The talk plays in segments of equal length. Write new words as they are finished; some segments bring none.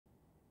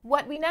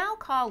What we now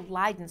call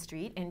Leyden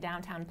Street in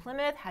downtown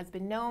Plymouth has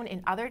been known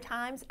in other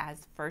times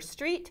as First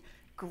Street,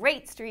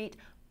 Great Street,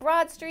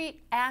 Broad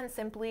Street, and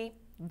simply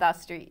the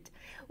street.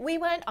 We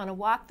went on a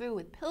walkthrough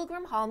with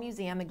Pilgrim Hall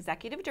Museum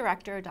Executive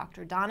Director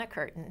Dr. Donna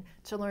Curtin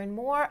to learn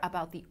more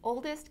about the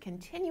oldest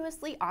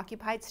continuously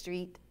occupied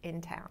street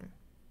in town.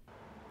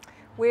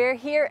 We're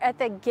here at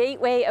the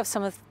gateway of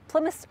some of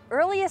Plymouth's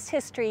earliest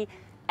history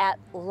at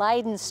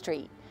Leyden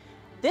Street.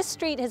 This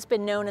street has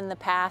been known in the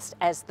past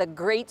as the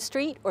Great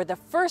Street or the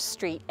First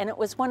Street, and it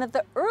was one of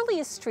the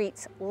earliest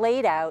streets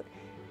laid out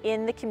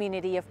in the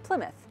community of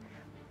Plymouth.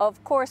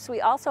 Of course, we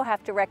also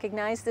have to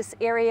recognize this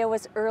area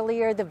was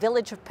earlier the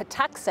village of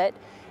Patuxet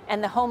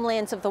and the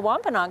homelands of the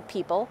Wampanoag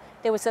people.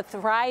 There was a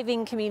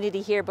thriving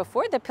community here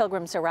before the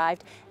Pilgrims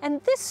arrived,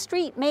 and this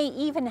street may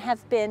even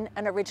have been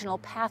an original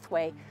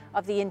pathway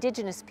of the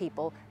indigenous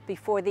people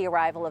before the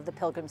arrival of the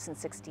Pilgrims in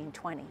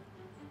 1620.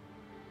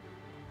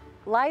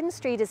 Leyden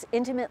Street is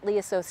intimately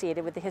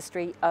associated with the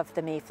history of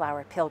the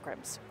Mayflower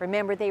Pilgrims.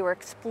 Remember, they were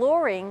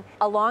exploring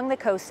along the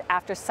coast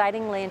after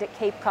sighting land at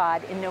Cape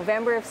Cod in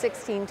November of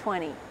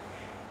 1620.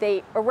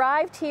 They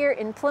arrived here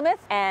in Plymouth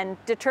and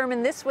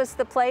determined this was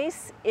the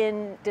place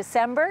in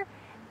December,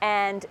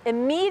 and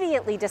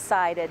immediately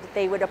decided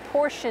they would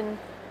apportion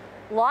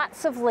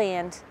lots of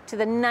land to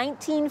the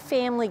 19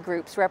 family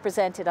groups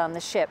represented on the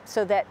ship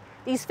so that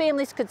these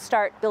families could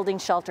start building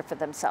shelter for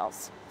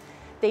themselves.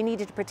 They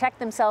needed to protect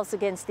themselves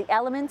against the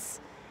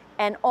elements,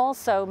 and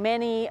also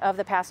many of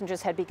the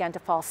passengers had begun to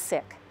fall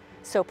sick.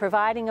 So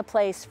providing a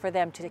place for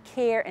them to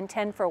care and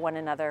tend for one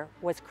another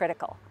was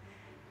critical.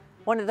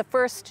 One of the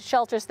first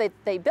shelters that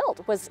they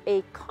built was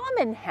a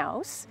common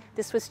house.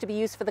 This was to be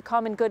used for the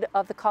common good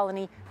of the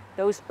colony.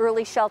 Those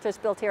early shelters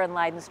built here on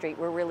Leyden Street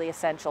were really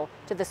essential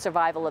to the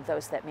survival of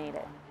those that made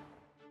it.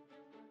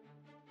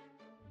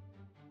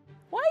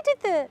 Why did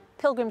the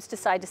Pilgrims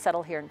decide to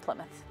settle here in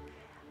Plymouth?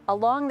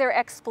 Along their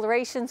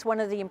explorations, one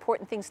of the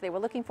important things they were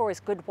looking for is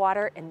good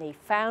water, and they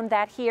found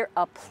that here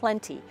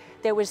aplenty.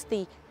 There was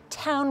the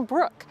town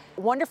brook,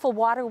 a wonderful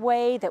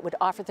waterway that would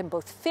offer them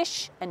both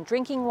fish and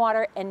drinking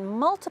water, and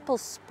multiple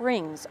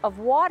springs of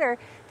water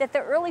that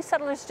the early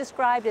settlers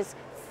described as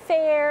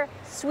fair,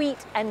 sweet,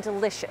 and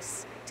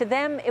delicious. To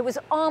them, it was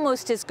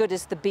almost as good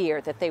as the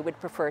beer that they would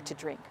prefer to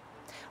drink.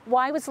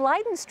 Why was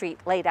Leyden Street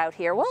laid out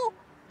here? Well,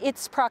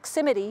 its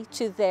proximity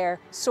to their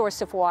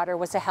source of water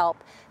was a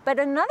help. But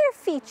another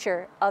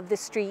feature of the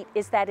street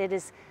is that it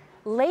is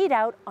laid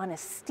out on a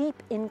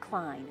steep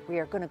incline. We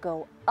are going to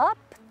go up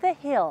the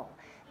hill.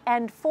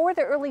 And for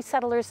the early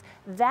settlers,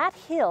 that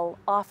hill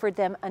offered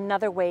them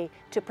another way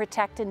to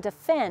protect and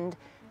defend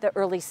the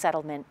early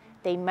settlement.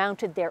 They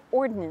mounted their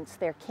ordnance,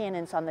 their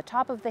cannons, on the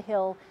top of the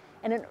hill.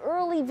 And an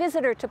early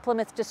visitor to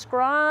Plymouth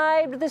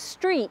described the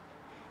street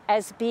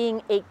as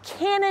being a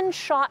cannon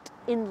shot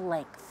in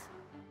length.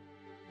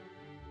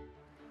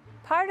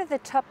 Part of the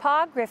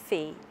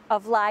topography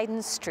of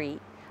Leyden Street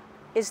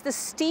is the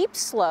steep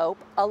slope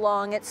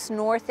along its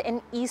north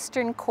and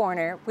eastern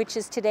corner, which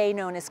is today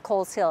known as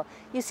Coles Hill.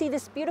 You see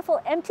this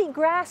beautiful empty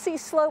grassy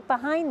slope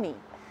behind me.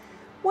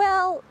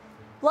 Well,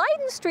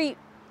 Leyden Street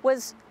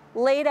was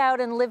laid out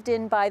and lived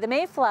in by the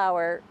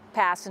Mayflower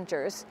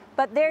passengers,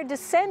 but their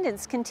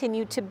descendants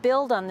continued to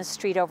build on the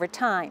street over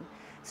time.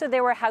 So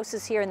there were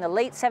houses here in the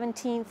late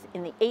 17th,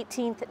 in the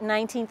 18th,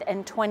 19th,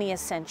 and 20th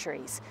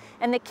centuries.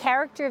 And the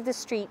character of the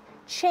street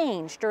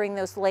changed during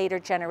those later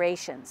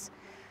generations.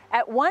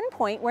 At one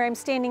point, where I'm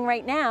standing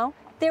right now,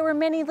 there were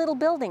many little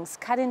buildings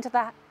cut into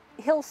the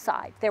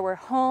hillside. There were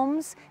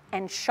homes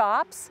and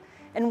shops,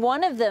 and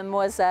one of them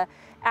was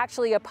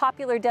actually a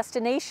popular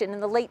destination in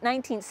the late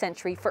 19th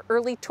century for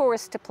early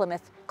tourists to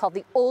Plymouth called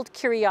the Old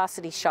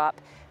Curiosity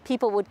Shop.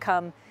 People would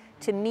come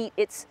to meet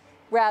its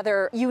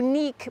rather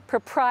unique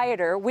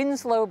proprietor,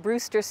 Winslow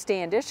Brewster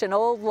Standish, an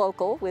old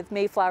local with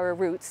Mayflower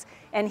roots,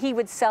 and he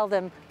would sell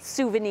them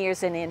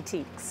souvenirs and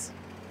antiques.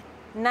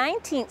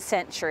 19th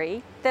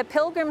century, the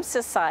Pilgrim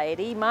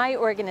Society, my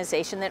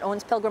organization that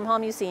owns Pilgrim Hall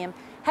Museum,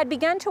 had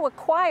begun to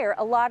acquire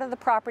a lot of the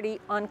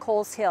property on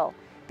Coles Hill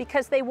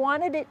because they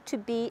wanted it to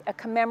be a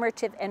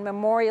commemorative and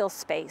memorial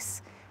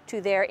space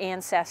to their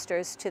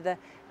ancestors, to the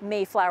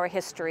Mayflower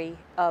history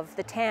of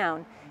the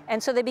town.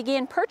 And so they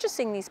began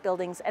purchasing these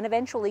buildings and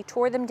eventually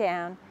tore them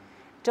down,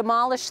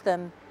 demolished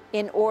them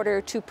in order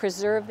to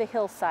preserve the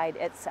hillside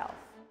itself.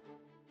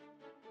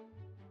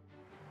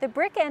 The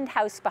brick end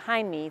house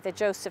behind me, the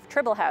Joseph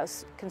Tribble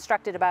House,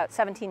 constructed about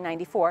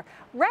 1794,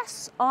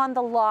 rests on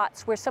the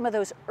lots where some of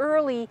those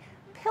early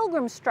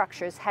Pilgrim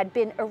structures had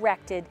been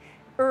erected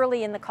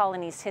early in the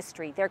colony's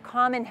history. Their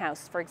common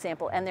house, for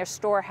example, and their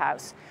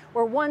storehouse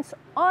were once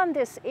on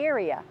this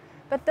area.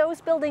 But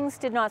those buildings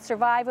did not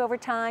survive over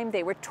time.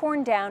 They were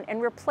torn down and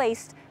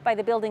replaced by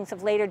the buildings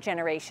of later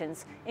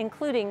generations,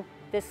 including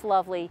this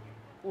lovely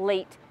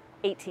late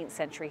 18th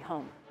century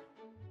home.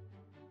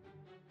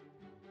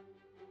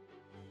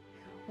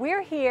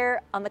 We're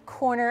here on the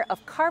corner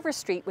of Carver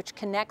Street, which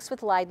connects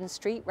with Leyden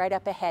Street right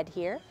up ahead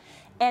here.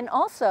 And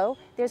also,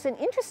 there's an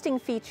interesting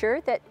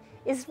feature that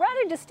is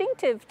rather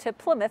distinctive to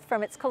Plymouth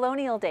from its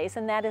colonial days,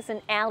 and that is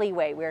an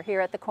alleyway. We're here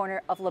at the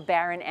corner of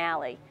LeBaron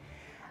Alley.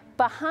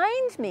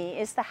 Behind me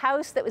is the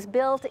house that was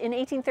built in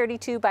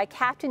 1832 by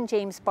Captain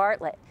James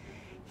Bartlett.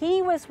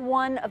 He was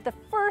one of the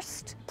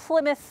first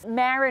Plymouth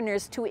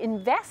mariners to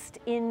invest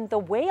in the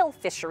whale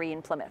fishery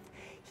in Plymouth.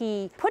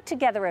 He put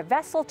together a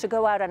vessel to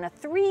go out on a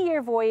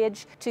 3-year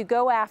voyage to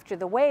go after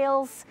the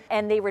whales,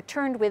 and they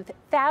returned with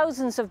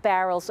thousands of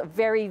barrels of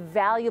very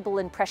valuable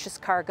and precious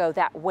cargo,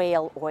 that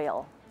whale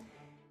oil.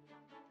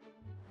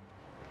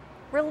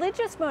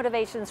 Religious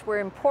motivations were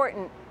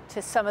important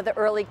to some of the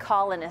early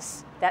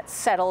colonists that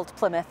settled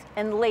Plymouth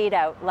and laid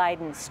out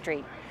Leyden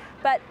Street.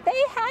 But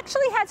they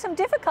actually had some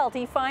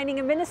difficulty finding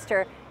a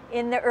minister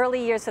in the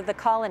early years of the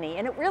colony,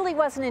 and it really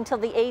wasn't until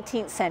the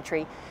 18th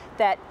century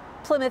that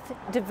Plymouth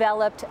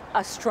developed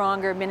a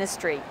stronger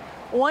ministry.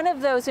 One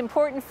of those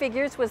important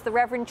figures was the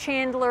Reverend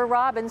Chandler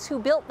Robbins, who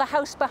built the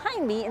house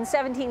behind me in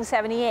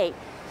 1778.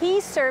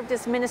 He served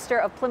as minister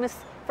of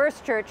Plymouth's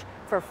First Church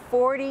for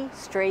 40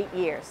 straight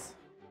years.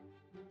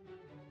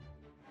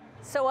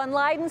 So on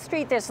Leyden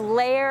Street, there's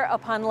layer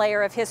upon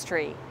layer of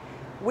history.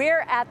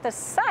 We're at the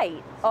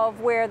site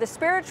of where the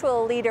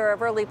spiritual leader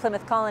of early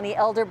Plymouth colony,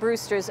 Elder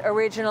Brewster's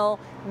original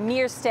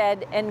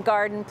Mearstead and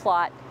garden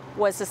plot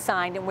was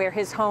assigned, and where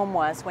his home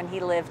was when he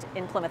lived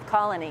in Plymouth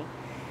colony.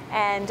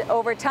 And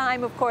over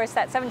time, of course,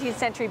 that 17th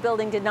century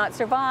building did not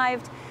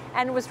survive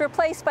and was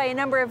replaced by a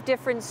number of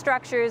different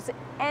structures.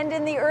 And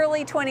in the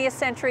early 20th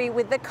century,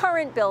 with the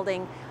current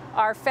building,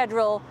 our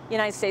federal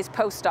United States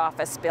Post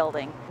Office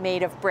building,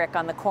 made of brick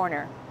on the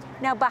corner.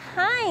 Now,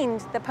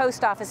 behind the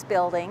post office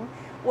building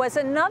was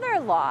another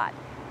lot,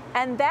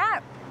 and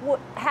that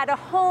had a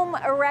home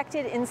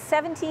erected in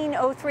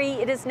 1703.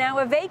 It is now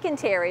a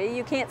vacant area.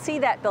 You can't see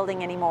that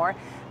building anymore,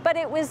 but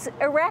it was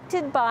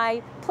erected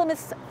by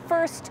Plymouth's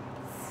first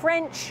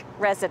French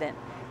resident.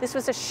 This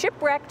was a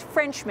shipwrecked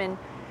Frenchman,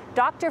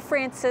 Dr.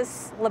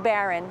 Francis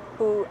LeBaron,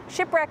 who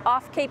shipwrecked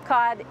off Cape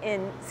Cod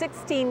in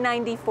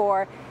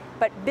 1694,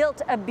 but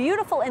built a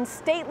beautiful and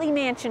stately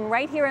mansion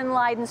right here in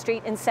Leyden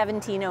Street in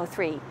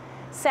 1703.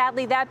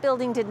 Sadly, that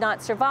building did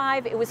not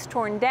survive. It was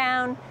torn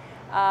down,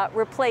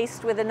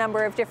 replaced with a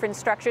number of different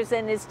structures,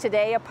 and is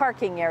today a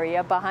parking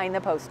area behind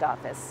the post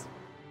office.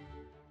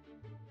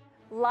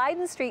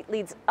 Leyden Street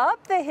leads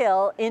up the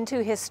hill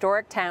into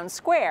historic Town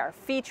Square,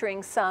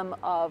 featuring some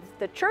of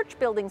the church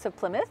buildings of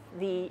Plymouth,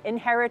 the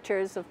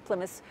inheritors of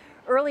Plymouth's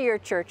earlier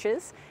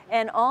churches,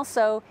 and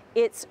also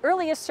its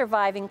earliest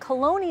surviving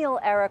colonial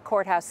era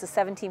courthouse, the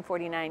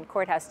 1749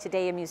 courthouse,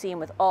 today a museum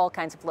with all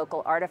kinds of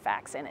local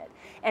artifacts in it.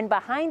 And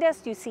behind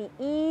us you see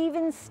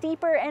even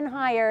steeper and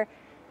higher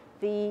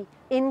the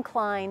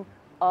incline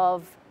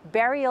of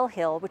Burial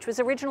Hill, which was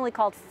originally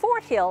called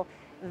Fort Hill.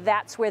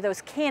 That's where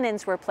those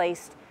cannons were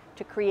placed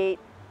to create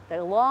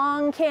the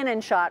long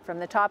cannon shot from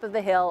the top of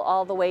the hill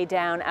all the way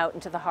down out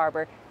into the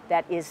harbor.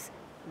 That is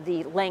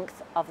the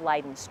length of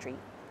Leyden Street.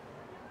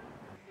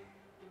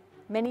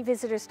 Many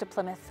visitors to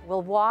Plymouth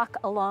will walk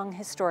along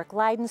historic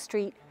Leyden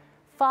Street,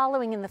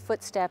 following in the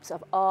footsteps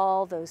of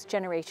all those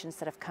generations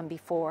that have come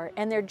before,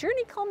 and their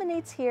journey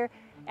culminates here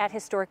at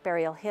historic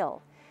Burial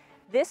Hill.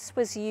 This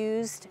was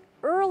used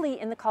early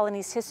in the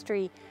colony's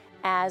history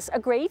as a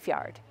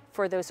graveyard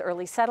for those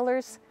early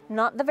settlers.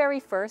 Not the very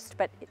first,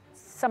 but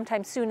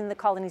sometime soon in the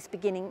colony's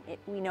beginning,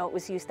 we know it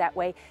was used that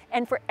way,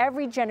 and for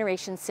every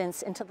generation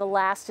since, until the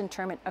last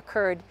interment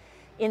occurred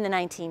in the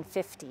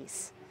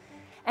 1950s.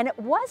 And it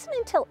wasn't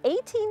until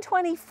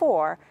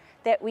 1824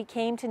 that we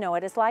came to know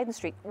it as Leyden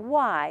Street.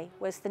 Why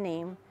was the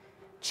name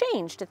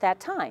changed at that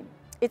time?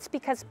 It's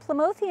because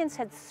Plymouthians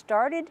had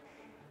started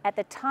at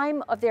the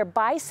time of their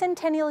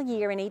bicentennial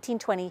year in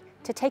 1820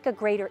 to take a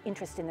greater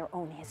interest in their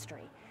own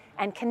history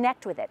and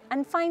connect with it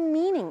and find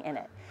meaning in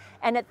it.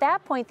 And at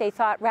that point they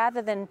thought,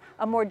 rather than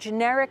a more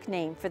generic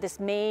name for this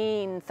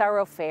main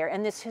thoroughfare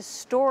and this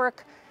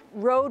historic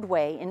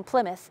roadway in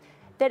Plymouth,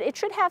 that it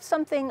should have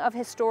something of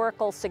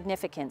historical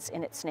significance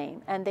in its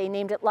name. And they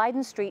named it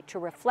Leyden Street to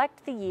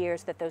reflect the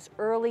years that those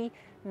early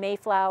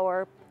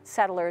Mayflower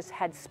settlers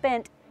had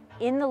spent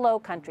in the Low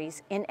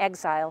Countries in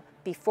exile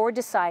before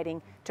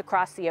deciding to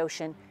cross the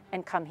ocean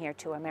and come here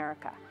to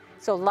America.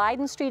 So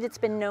Leyden Street, it's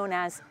been known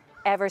as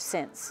ever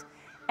since.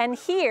 And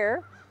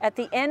here, at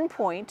the end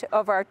point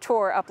of our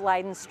tour up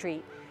Leyden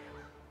Street,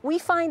 we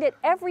find at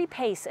every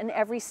pace and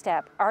every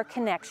step our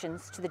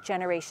connections to the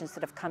generations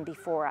that have come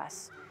before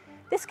us.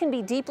 This can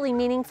be deeply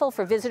meaningful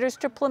for visitors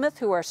to Plymouth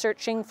who are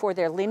searching for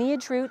their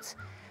lineage roots,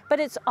 but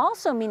it's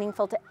also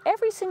meaningful to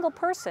every single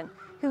person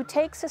who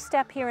takes a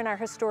step here in our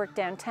historic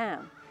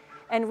downtown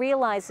and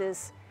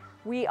realizes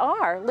we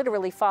are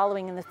literally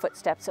following in the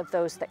footsteps of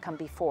those that come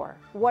before.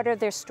 What are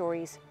their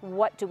stories?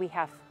 What do we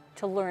have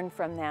to learn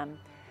from them?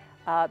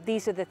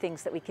 These are the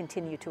things that we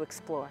continue to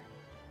explore.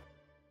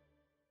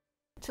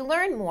 To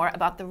learn more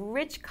about the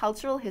rich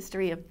cultural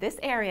history of this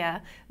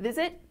area,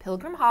 visit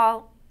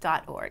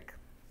pilgrimhall.org.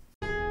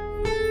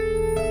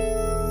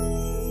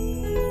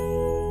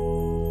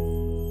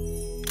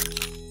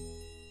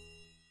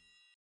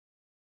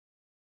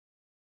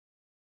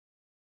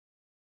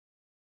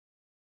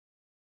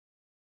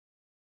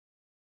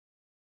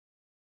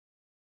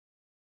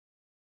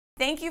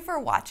 Thank you for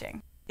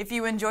watching. If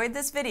you enjoyed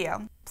this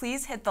video,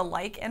 please hit the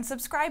like and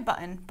subscribe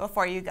button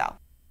before you go.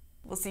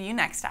 We'll see you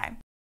next time.